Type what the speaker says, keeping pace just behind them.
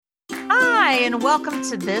Hi, and welcome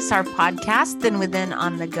to this, our podcast, Thin Within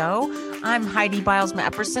on the Go. I'm Heidi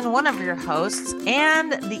Bilesma-Epperson, one of your hosts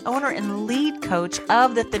and the owner and lead coach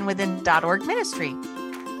of the thinwithin.org ministry.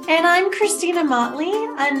 And I'm Christina Motley,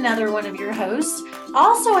 another one of your hosts,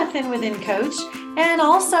 also a Thin Within coach, and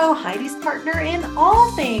also Heidi's partner in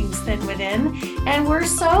all things Thin Within. And we're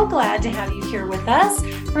so glad to have you here with us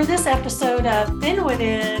for this episode of Thin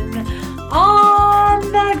Within on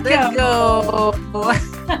the Go.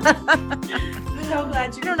 So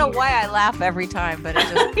glad you're I don't know here. why I laugh every time, but it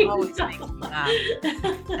just always makes me laugh.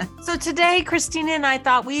 So today, Christina and I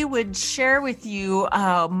thought we would share with you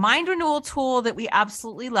a mind renewal tool that we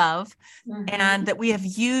absolutely love and that we have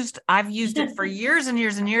used. I've used it for years and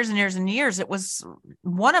years and years and years and years. It was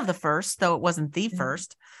one of the first, though it wasn't the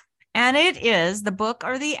first. And it is the book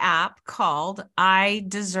or the app called I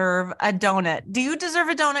Deserve a Donut. Do you deserve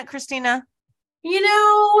a donut, Christina? You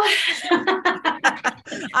know,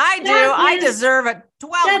 I do. I deserve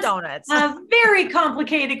 12 donuts. A very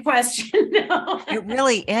complicated question. No. It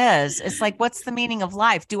really is. It's like, what's the meaning of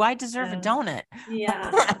life? Do I deserve a donut? Yeah.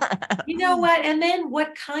 You know what? And then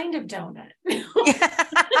what kind of donut?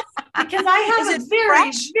 Because I have a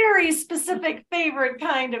very, very specific favorite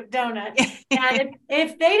kind of donut. And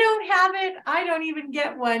if they don't have it, I don't even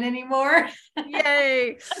get one anymore.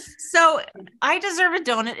 Yay. So I Deserve a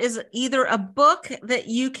Donut is either a book that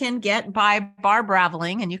you can get by Barb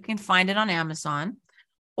Raveling, and you can find it on Amazon,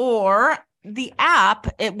 or the app,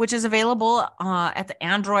 which is available at the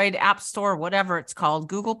Android App Store, whatever it's called,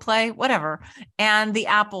 Google Play, whatever, and the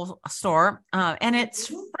Apple Store. And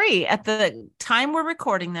it's free. At the time we're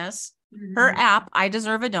recording this, her app, I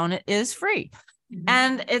Deserve a Donut, is free.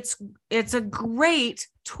 And it's a great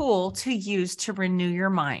tool to use to renew your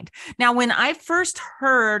mind. Now, when I first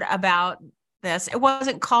heard about this, it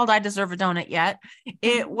wasn't called I Deserve a Donut yet.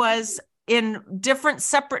 It was in different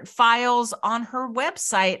separate files on her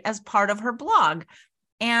website as part of her blog.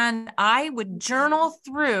 And I would journal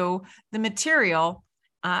through the material.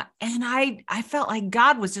 And I felt like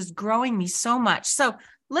God was just growing me so much. So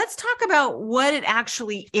let's talk about what it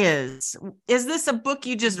actually is. Is this a book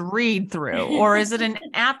you just read through, or is it an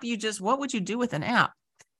app what would you do with an app?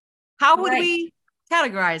 How would we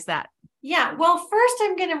categorize that? Yeah, well, first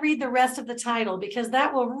I'm going to read the rest of the title because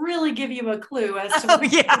that will really give you a clue as to what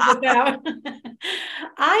it's about.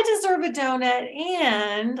 I Deserve a Donut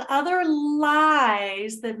and Other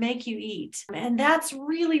Lies That Make You Eat. And that's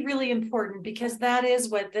really, really important because that is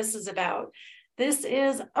what this is about. This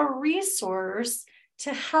is a resource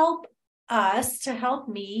to help us, to help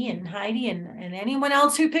me and Heidi and anyone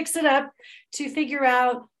else who picks it up to figure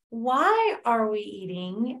out, why are we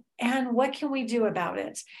eating and what can we do about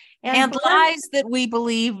it? And lies that we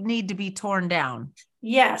believe need to be torn down.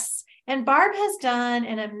 Yes. And Barb has done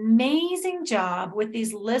an amazing job with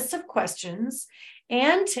these lists of questions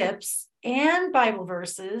and tips and Bible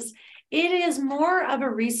verses. It is more of a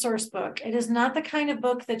resource book. It is not the kind of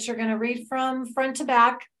book that you're going to read from front to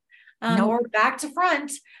back or back to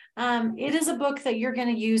front. It is a book that you're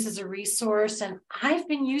going to use as a resource. And I've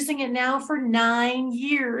been using it now for 9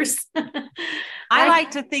 years. I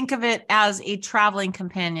like to think of it as a traveling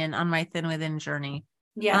companion on my Thin Within journey.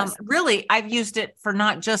 Yes. Really, I've used it for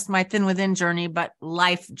not just my Thin Within journey, but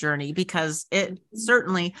life journey, because it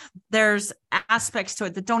certainly, there's aspects to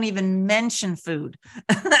it that don't even mention food.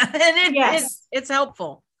 And it's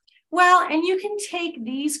helpful. Well, and you can take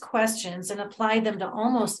these questions and apply them to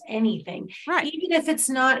almost anything, right? Even if it's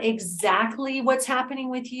not exactly what's happening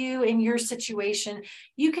with you in your situation,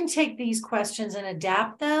 you can take these questions and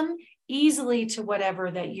adapt them easily to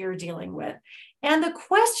whatever that you're dealing with. And the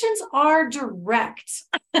questions are direct.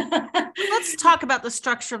 Let's talk about the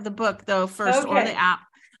structure of the book, though, first, or the app,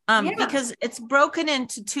 because it's broken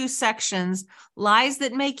into 2 sections: lies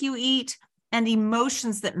that make you eat and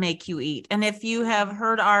emotions that make you eat. And if you have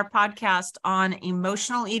heard our podcast on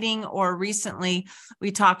emotional eating, or recently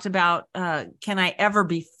we talked about, can I ever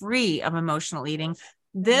be free of emotional eating?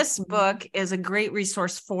 This book is a great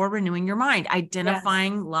resource for renewing your mind,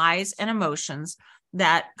 identifying lies and emotions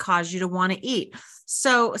that cause you to want to eat.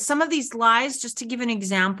 So some of these lies, just to give an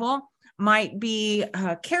example, might be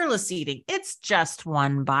careless eating. It's just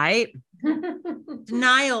one bite.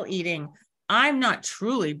 Denial eating. I'm not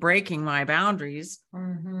truly breaking my boundaries.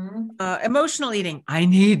 Emotional eating. I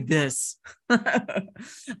need this.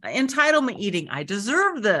 Entitlement eating. I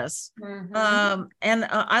deserve this. And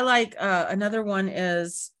I like another one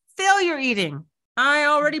is failure eating. I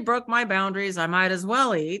already broke my boundaries. I might as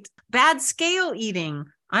well eat. Bad scale eating.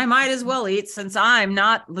 I might as well eat since I'm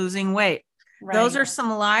not losing weight. Right. Those are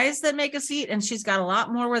some lies that make us eat. And she's got a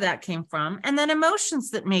lot more where that came from. And then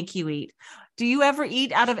emotions that make you eat. Do you ever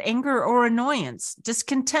eat out of anger or annoyance,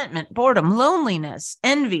 discontentment, boredom, loneliness,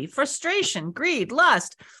 envy, frustration, greed,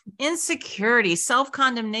 lust, insecurity,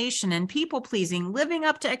 self-condemnation, and people-pleasing, living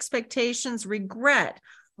up to expectations, regret,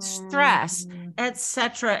 stress,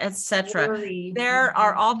 etc., etc.? There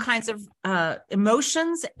are all kinds of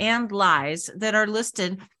emotions and lies that are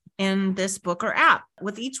listed in this book or app.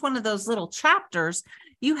 With each one of those little chapters,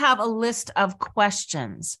 you have a list of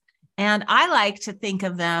questions. And I like to think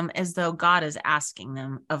of them as though God is asking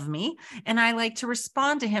them of me. And I like to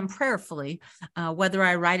respond to him prayerfully, whether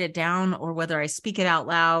I write it down or whether I speak it out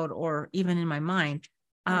loud or even in my mind.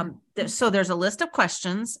 So there's a list of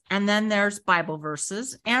questions, and then there's Bible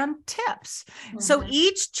verses and tips. So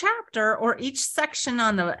each chapter or each section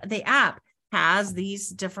on the app has these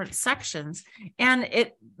different sections, and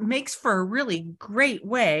it makes for a really great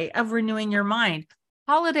way of renewing your mind.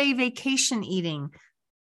 Holiday vacation eating.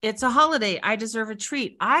 It's a holiday. I deserve a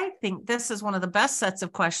treat. I think this is one of the best sets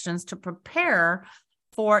of questions to prepare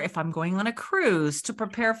for if I'm going on a cruise, to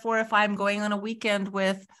prepare for if I'm going on a weekend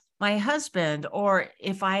with my husband, or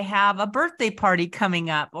if I have a birthday party coming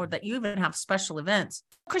up, or that you even have special events.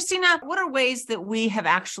 Christina, what are ways that we have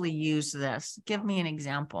actually used this? Give me an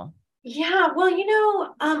example. Yeah,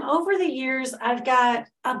 well, over the years, I've got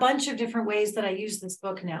a bunch of different ways that I use this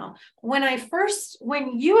book now. When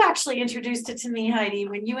you actually introduced it to me, Heidi,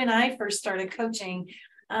 when you and I first started coaching,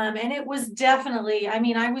 and it was definitely,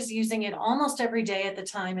 I was using it almost every day at the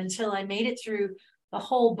time until I made it through the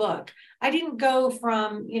whole book. I didn't go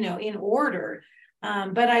from, in order.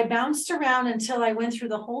 But I bounced around until I went through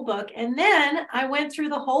the whole book, and then I went through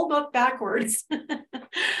the whole book backwards.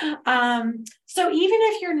 So even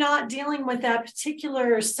if you're not dealing with that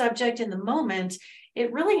particular subject in the moment,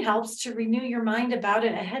 it really helps to renew your mind about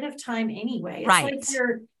it ahead of time anyway. It's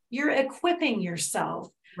like you're equipping yourself.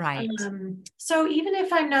 Right. So even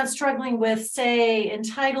if I'm not struggling with, say,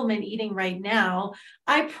 entitlement eating right now,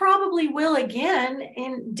 I probably will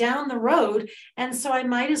again down the road. And so I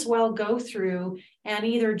might as well go through and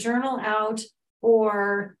either journal out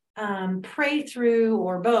or pray through,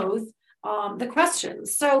 or both, the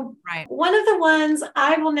questions. So one of the ones,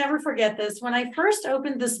 I will never forget this, when I first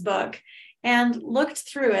opened this book and looked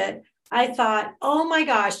through it, I thought, oh my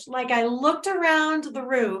gosh, like I looked around the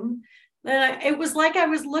room. It was like I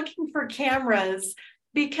was looking for cameras,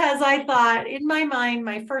 because I thought, in my mind,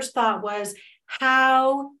 my first thought was,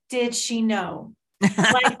 how did she know?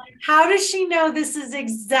 Like, how does she know this is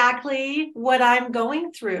exactly what I'm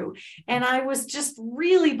going through? And I was just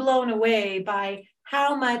really blown away by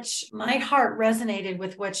how much my heart resonated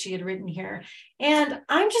with what she had written here. And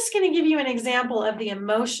I'm just going to give you an example of the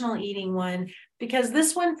emotional eating one, because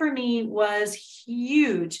this one for me was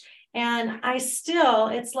huge. And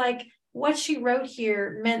it's like, what she wrote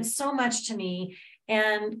here meant so much to me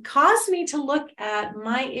and caused me to look at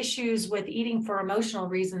my issues with eating for emotional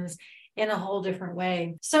reasons in a whole different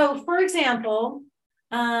way. So, for example,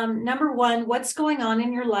 number one, what's going on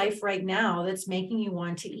in your life right now that's making you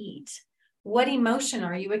want to eat? What emotion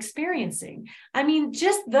are you experiencing?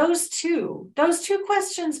 Just those two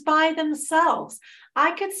questions by themselves.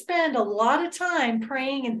 I could spend a lot of time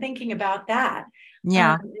praying and thinking about that.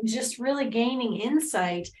 Yeah. And just really gaining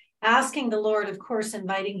insight, asking the Lord, of course,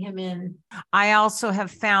 inviting him in. I also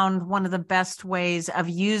have found one of the best ways of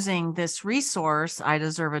using this resource, I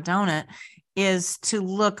Deserve a Donut, is to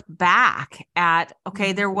look back at,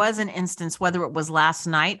 okay, there was an instance, whether it was last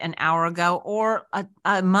night, an hour ago, or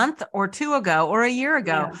a month or two ago, or a year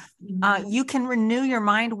ago. Yeah. You can renew your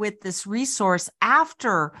mind with this resource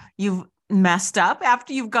after you've messed up,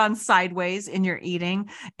 after you've gone sideways in your eating,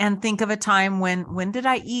 and think of a time when did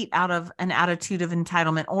I eat out of an attitude of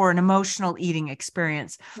entitlement or an emotional eating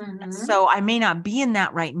experience? So I may not be in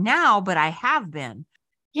that right now, but I have been.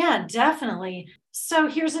 Yeah, definitely. So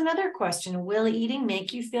here's another question. Will eating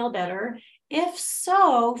make you feel better? If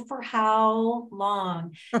so, for how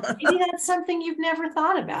long? Maybe that's something you've never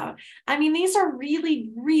thought about. These are really,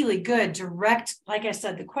 really good, direct. Like I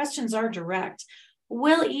said, the questions are direct.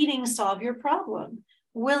 Will eating solve your problem?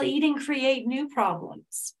 Will eating create new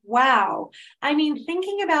problems? Wow.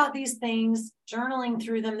 Thinking about these things, journaling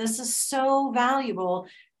through them, this is so valuable,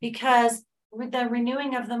 because with the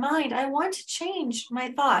renewing of the mind, I want to change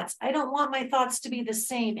my thoughts. I don't want my thoughts to be the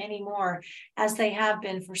same anymore as they have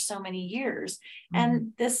been for so many years.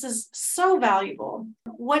 And this is so valuable.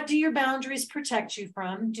 What do your boundaries protect you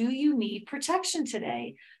from? Do you need protection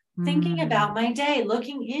today? Thinking about my day,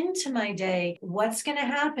 looking into my day, what's going to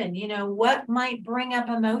happen? What might bring up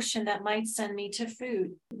emotion that might send me to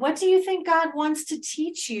food? What do you think God wants to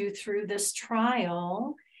teach you through this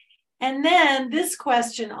trial? And then this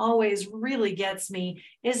question always really gets me.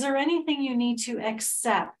 Is there anything you need to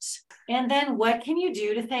accept? And then what can you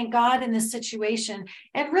do to thank God in this situation?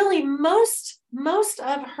 And really most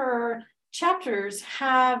of her chapters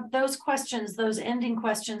have those questions, those ending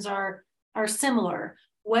questions are similar.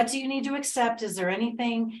 What do you need to accept? Is there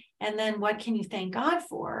anything? And then what can you thank God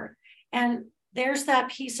for? And there's that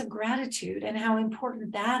piece of gratitude and how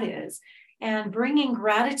important that is. And bringing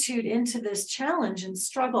gratitude into this challenge and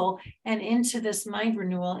struggle and into this mind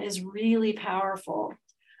renewal is really powerful.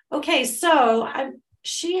 Okay, so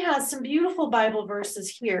she has some beautiful Bible verses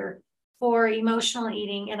here for emotional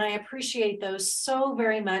eating, and I appreciate those so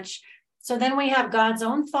very much. So then we have God's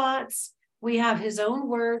own thoughts, we have his own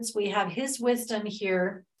words, we have his wisdom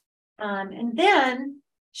here. And then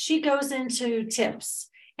she goes into tips.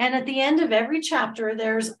 And at the end of every chapter,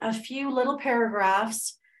 there's a few little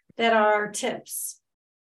paragraphs that are tips.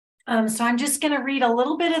 So I'm just going to read a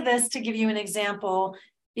little bit of this to give you an example,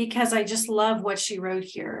 because I just love what she wrote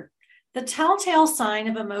here. The telltale sign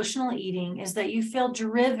of emotional eating is that you feel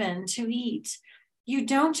driven to eat. You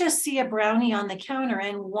don't just see a brownie on the counter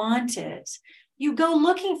and want it. You go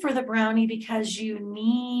looking for the brownie because you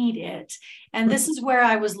need it. And this is where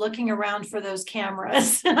I was looking around for those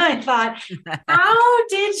cameras. And I thought, how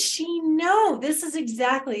did she know? This is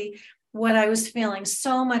exactly what I was feeling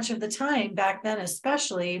so much of the time back then,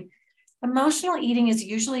 especially. Emotional eating is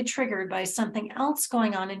usually triggered by something else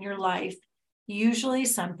going on in your life, usually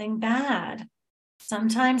something bad.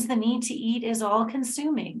 Sometimes the need to eat is all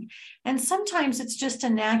consuming, and sometimes it's just a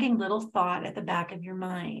nagging little thought at the back of your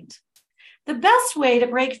mind. The best way to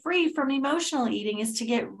break free from emotional eating is to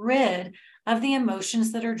get rid of the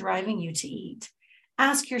emotions that are driving you to eat.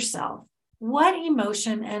 Ask yourself, what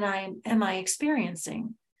emotion am I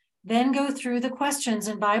experiencing? Then go through the questions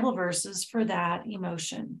and Bible verses for that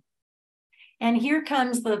emotion. And here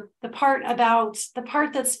comes the part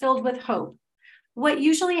that's filled with hope. What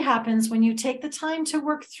usually happens when you take the time to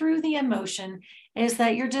work through the emotion is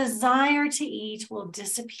that your desire to eat will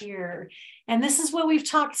disappear. And this is what we've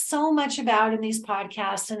talked so much about in these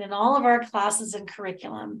podcasts and in all of our classes and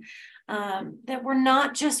curriculum, that we're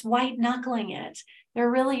not just white knuckling it.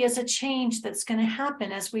 There really is a change that's going to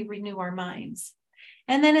happen as we renew our minds.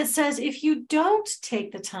 And then it says, if you don't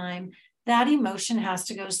take the time, that emotion has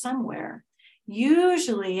to go somewhere.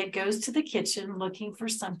 Usually it goes to the kitchen looking for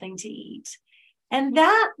something to eat. And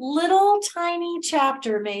that little tiny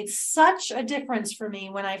chapter made such a difference for me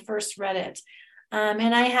when I first read it.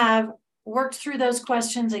 And I have worked through those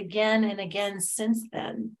questions again and again since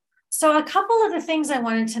then. So a couple of the things I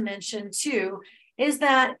wanted to mention too is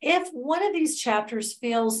that if one of these chapters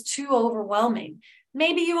feels too overwhelming,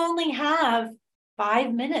 maybe you only have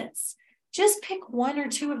 5 minutes, just pick one or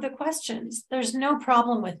two of the questions. There's no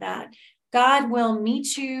problem with that. God will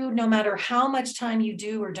meet you no matter how much time you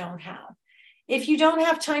do or don't have. If you don't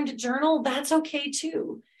have time to journal, that's okay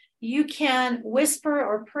too. You can whisper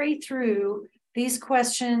or pray through these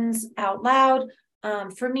questions out loud.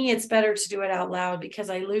 For me, it's better to do it out loud because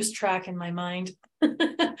I lose track in my mind.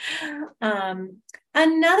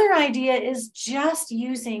 Another idea is just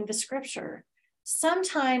using the scripture.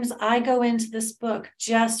 Sometimes I go into this book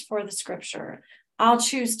just for the scripture. I'll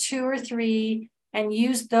choose 2 or 3 and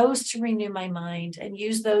use those to renew my mind and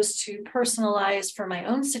use those to personalize for my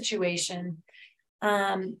own situation.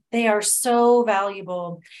 They are so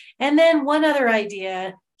valuable. And then one other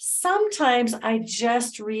idea, sometimes I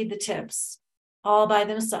just read the tips all by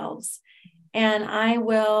themselves, and I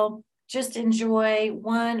will just enjoy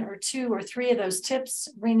 1 or 2 or 3 of those tips,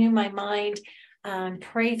 renew my mind,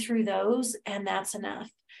 pray through those, and that's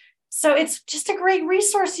enough. So it's just a great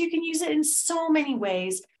resource. You can use it in so many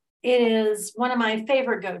ways. It is one of my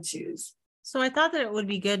favorite go-tos. So I thought that it would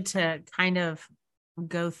be good to kind of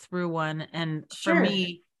go through one. And Sure. For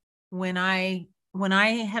me, when I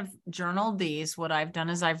have journaled these, what I've done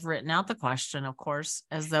is I've written out the question, of course,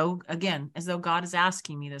 as though God is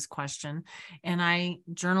asking me this question, and I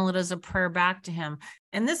journal it as a prayer back to him.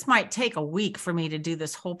 And this might take a week for me to do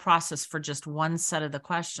this whole process for just one set of the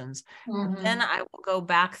questions. Mm-hmm. Then I will go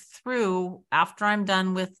back through after I'm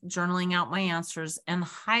done with journaling out my answers and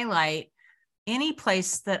highlight any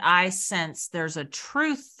place that I sense there's a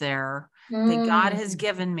truth there that God has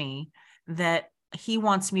given me that he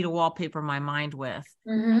wants me to wallpaper my mind with.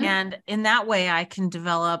 Mm-hmm. And in that way, I can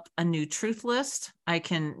develop a new truth list. I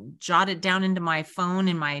can jot it down into my phone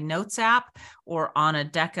in my notes app or on a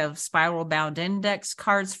deck of spiral bound index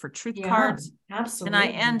cards for truth cards. Absolutely. And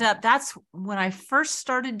I end up, that's when I first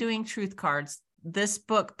started doing truth cards. This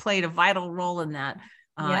book played a vital role in that.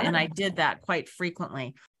 And I did that quite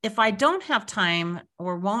frequently. if I don't have time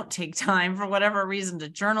or won't take time for whatever reason to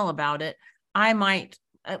journal about it, I might,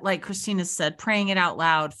 like Christina said, praying it out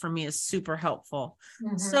loud for me is super helpful.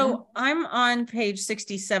 Mm-hmm. So I'm on page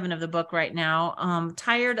 67 of the book right now.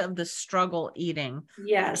 Tired of the struggle eating.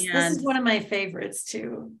 Yes, this is one of my favorites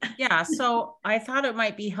too. Yeah, so I thought it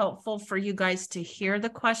might be helpful for you guys to hear the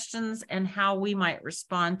questions and how we might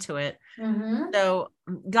respond to it. Mm-hmm. So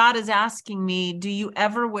God is asking me, do you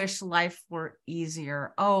ever wish life were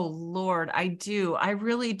easier? Oh, Lord, I do. I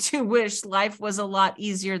really do wish life was a lot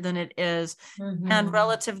easier than it is. Mm-hmm. And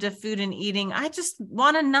relative to food and eating, I just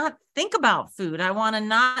want to not think about food. I want to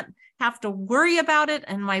not have to worry about it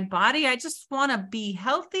and my body. I just want to be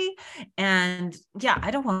healthy. And yeah,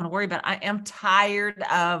 I don't want to worry about it. I am tired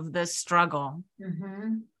of the struggle.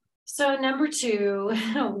 Mm-hmm. So number 2,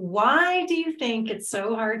 why do you think it's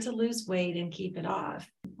so hard to lose weight and keep it off?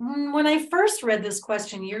 When I first read this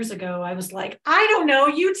question years ago, I was like, I don't know,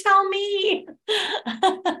 you tell me.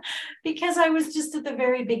 Because I was just at the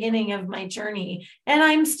very beginning of my journey, and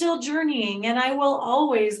I'm still journeying, and I will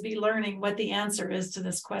always be learning what the answer is to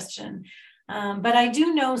this question. But I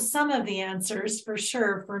do know some of the answers for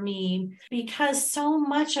sure for me, because so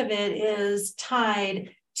much of it is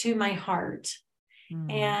tied to my heart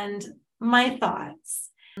and my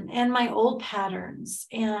thoughts and my old patterns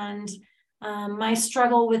and my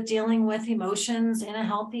struggle with dealing with emotions in a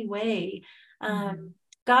healthy way.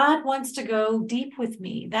 God wants to go deep with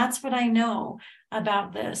me. That's what I know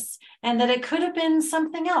about this, and that it could have been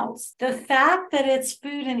something else. The fact that it's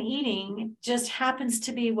food and eating just happens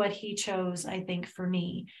to be what he chose, I think, for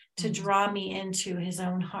me to draw me into his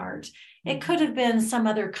own heart. It could have been some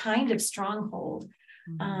other kind of stronghold.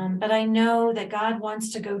 But I know that God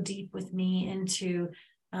wants to go deep with me into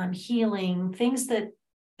healing, things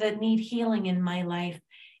that need healing in my life.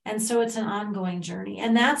 And so it's an ongoing journey.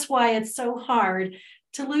 And that's why it's so hard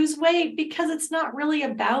to lose weight, because it's not really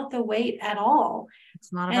about the weight at all.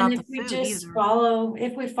 It's not about the food. And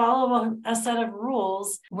if we follow a set of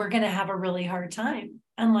rules, we're going to have a really hard time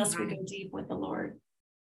unless we go deep with the Lord.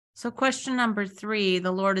 So question number 3,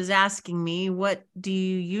 the Lord is asking me, what do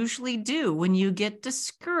you usually do when you get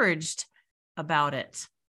discouraged about it?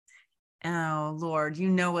 Oh, Lord, you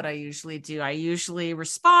know what I usually do. I usually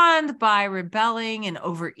respond by rebelling and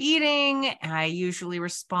overeating. I usually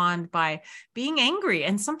respond by being angry.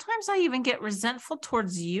 And sometimes I even get resentful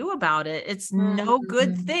towards you about it. It's no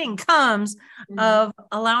good thing comes of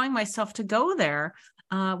allowing myself to go there.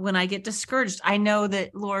 When I get discouraged, I know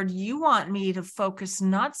that, Lord, you want me to focus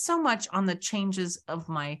not so much on the changes of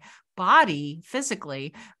my body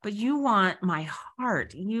physically, but you want my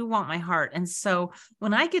heart. You want my heart. And so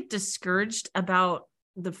when I get discouraged about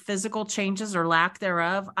the physical changes or lack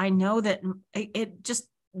thereof, I know that it just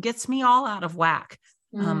gets me all out of whack.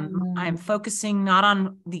 I'm focusing not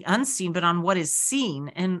on the unseen, but on what is seen.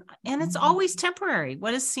 And it's always temporary.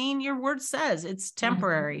 What is seen, your word says it's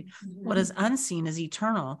temporary. What is unseen is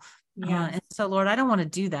eternal. And so, Lord, I don't want to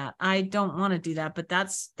do that. I don't want to do that, but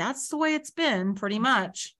that's the way it's been pretty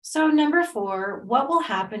much. So number 4, what will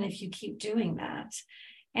happen if you keep doing that?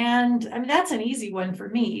 And I mean, that's an easy one for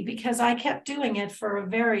me because I kept doing it for a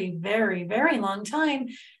very, very, very long time.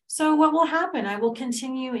 So what will happen? I will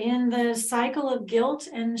continue in the cycle of guilt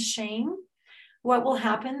and shame. What will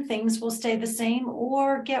happen? Things will stay the same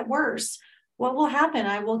or get worse. What will happen?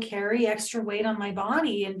 I will carry extra weight on my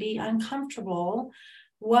body and be uncomfortable.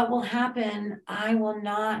 What will happen? I will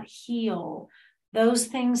not heal. Those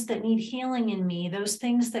things that need healing in me, those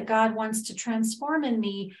things that God wants to transform in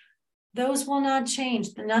me, those will not change.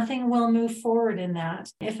 Nothing will move forward in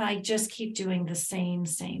that if I just keep doing the same.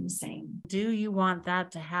 Do you want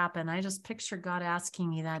that to happen? I just picture God asking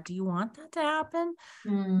me that. Do you want that to happen?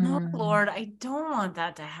 No, Lord, I don't want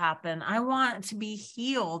that to happen. I want to be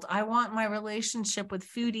healed. I want my relationship with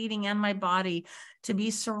food, eating, and my body to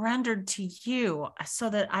be surrendered to you so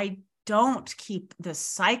that I don't keep this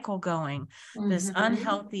cycle going, this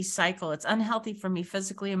unhealthy cycle. It's unhealthy for me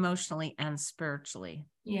physically, emotionally, and spiritually.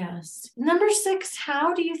 Yes. Number 6,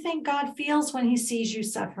 how do you think God feels when he sees you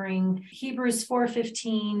suffering? Hebrews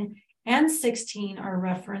 4:15 and 16 are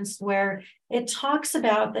referenced where it talks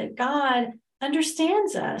about that God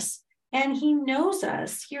understands us and he knows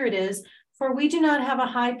us. Here it is. For we do not have a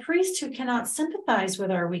high priest who cannot sympathize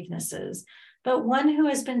with our weaknesses, but one who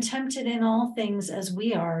has been tempted in all things as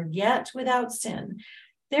we are, yet without sin.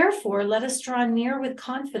 Therefore, let us draw near with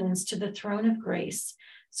confidence to the throne of grace,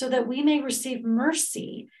 so that we may receive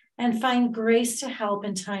mercy and find grace to help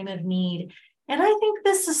in time of need. And I think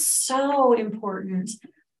this is so important.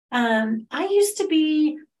 I used to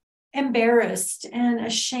be embarrassed and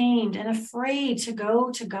ashamed and afraid to go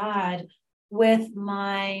to God with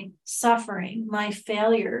my suffering, my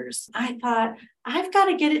failures. I thought, I've got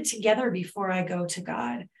to get it together before I go to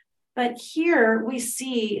God. But here we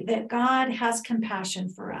see that God has compassion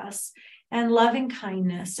for us and loving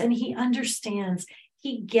kindness, and he understands,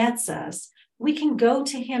 he gets us. We can go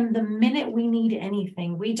to him the minute we need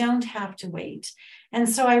anything. We don't have to wait. And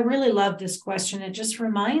so I really love this question. It just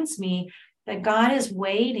reminds me that God is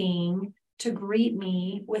waiting to greet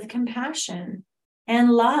me with compassion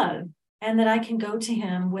and love, and that I can go to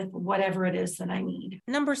him with whatever it is that I need.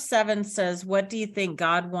 Number 7 says, what do you think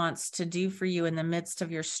God wants to do for you in the midst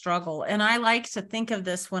of your struggle? And I like to think of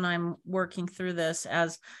this when I'm working through this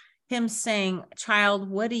as him saying, child,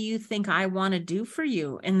 what do you think I want to do for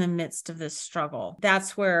you in the midst of this struggle?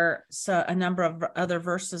 That's where a number of other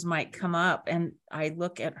verses might come up. And I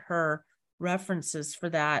look at her references for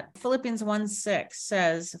that. Philippians 1:6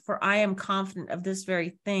 says, for I am confident of this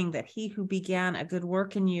very thing, that he who began a good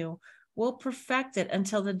work in you will perfect it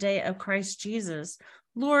until the day of Christ Jesus.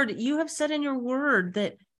 Lord, you have said in your word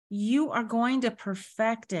that you are going to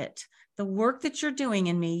perfect it. The work that you're doing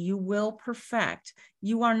in me, you will perfect.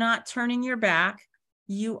 You are not turning your back.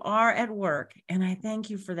 You are at work. And I thank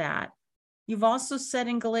you for that. You've also said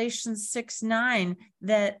in Galatians 6:9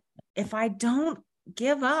 that if I don't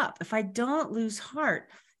give up, if I don't lose heart,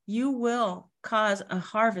 you will cause a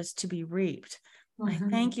harvest to be reaped. I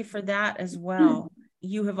thank you for that as well.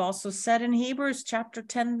 You have also said in Hebrews chapter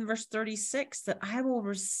 10, verse 36, that I will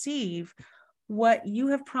receive what you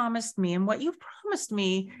have promised me. And what you've promised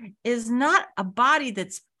me is not a body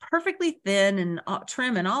that's perfectly thin and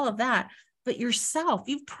trim and all of that, but yourself.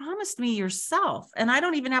 You've promised me yourself. And I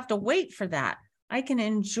don't even have to wait for that. I can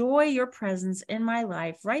enjoy your presence in my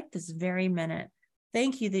life right this very minute.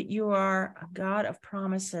 Thank you that you are a God of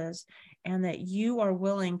promises and that you are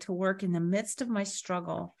willing to work in the midst of my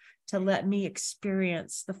struggle to let me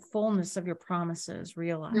experience the fullness of your promises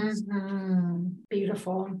realized.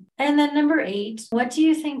 Beautiful. And then number 8, what do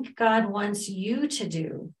you think God wants you to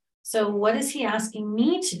do? So what is he asking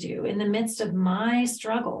me to do in the midst of my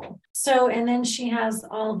struggle? So, and then she has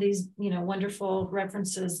all of these, wonderful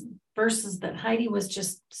references, verses that Heidi was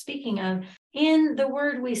just speaking of. In the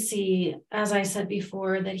word, we see, as I said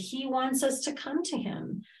before, that he wants us to come to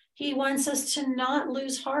him. He wants us to not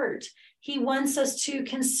lose heart. He wants us to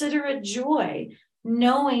consider it joy,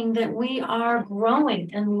 knowing that we are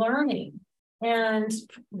growing and learning, and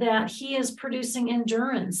that he is producing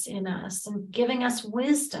endurance in us and giving us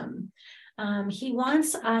wisdom. He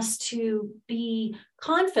wants us to be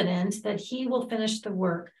confident that he will finish the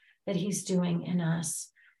work that he's doing in us.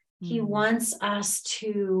 He wants us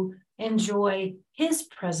to enjoy his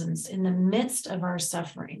presence in the midst of our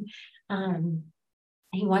suffering.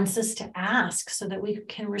 He wants us to ask so that we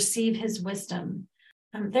can receive his wisdom.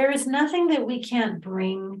 There is nothing that we can't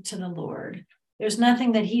bring to the Lord. There's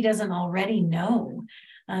nothing that he doesn't already know.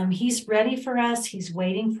 He's ready for us. He's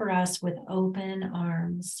waiting for us with open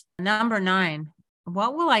arms. Number 9,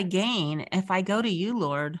 what will I gain if I go to you,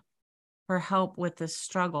 Lord, for help with this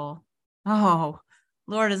struggle? Oh,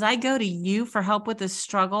 Lord, as I go to you for help with this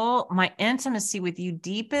struggle, my intimacy with you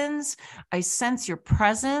deepens. I sense your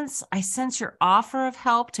presence. I sense your offer of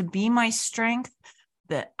help to be my strength.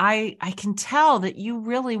 That I can tell that you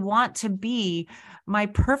really want to be my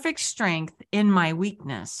perfect strength in my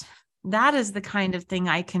weakness. That is the kind of thing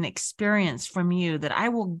I can experience from you, that I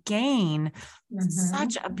will gain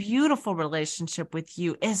such a beautiful relationship with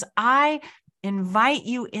you as I invite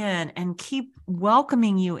you in and keep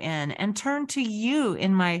welcoming you in and turn to you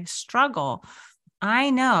in my struggle.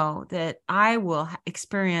 I know that I will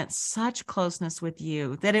experience such closeness with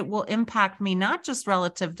you that it will impact me, not just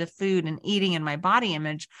relative to food and eating and my body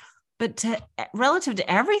image, but relative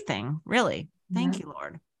to everything, really. Thank you,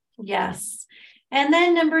 Lord. Yes. And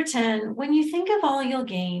then number 10, when you think of all you'll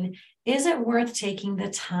gain, is it worth taking the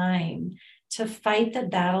time to fight the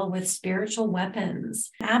battle with spiritual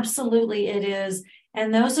weapons? Absolutely, it is.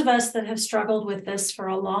 And those of us that have struggled with this for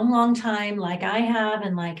a long, long time, like I have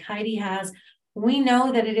and like Heidi has, we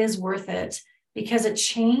know that it is worth it because it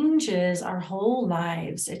changes our whole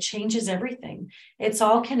lives. It changes everything. It's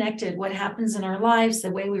all connected. What happens in our lives,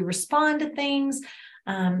 the way we respond to things,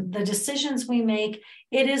 the decisions we make,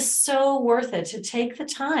 it is so worth it to take the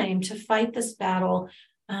time to fight this battle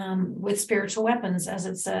with spiritual weapons, as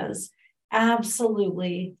it says.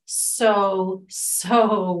 Absolutely. So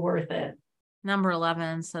worth it. Number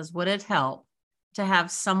 11 says, would it help to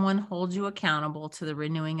have someone hold you accountable to the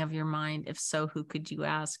renewing of your mind? If so, who could you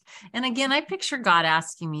ask? And again, I picture God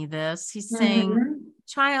asking me this. He's saying,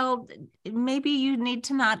 child, maybe you need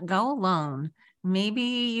to not go alone. maybe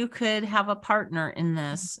you could have a partner in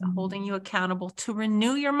this, holding you accountable to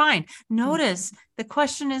renew your mind. Notice the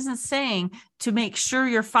question isn't saying to make sure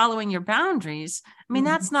you're following your boundaries. I mean,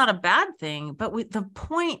 that's not a bad thing, but the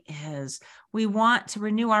point is we want to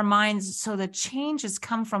renew our minds so the changes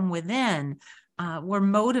come from within. We're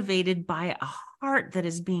motivated by a heart that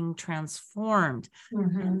is being transformed.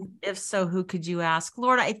 And if so, who could you ask?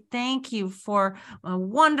 Lord, I thank you for a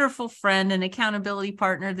wonderful friend and accountability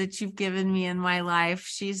partner that you've given me in my life.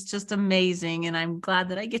 She's just amazing. And I'm glad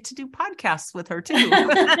that I get to do podcasts with her too.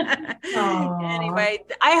 Anyway,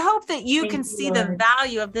 I hope that you can see the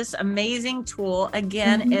value of this amazing tool.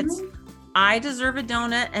 Again, it's I Deserve a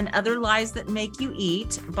Donut and Other Lies That Make You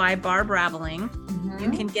Eat by Barb Raveling. You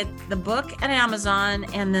can get the book at Amazon,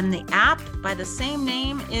 and then the app by the same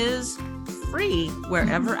name is free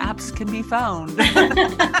wherever apps can be found.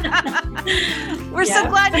 We're so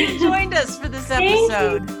glad you joined us for this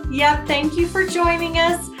episode. Thank you for joining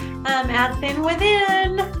us at Thin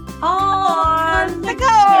Within. On the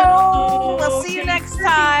go. We'll see you next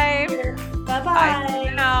time. Bye-bye. Bye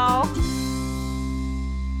for now.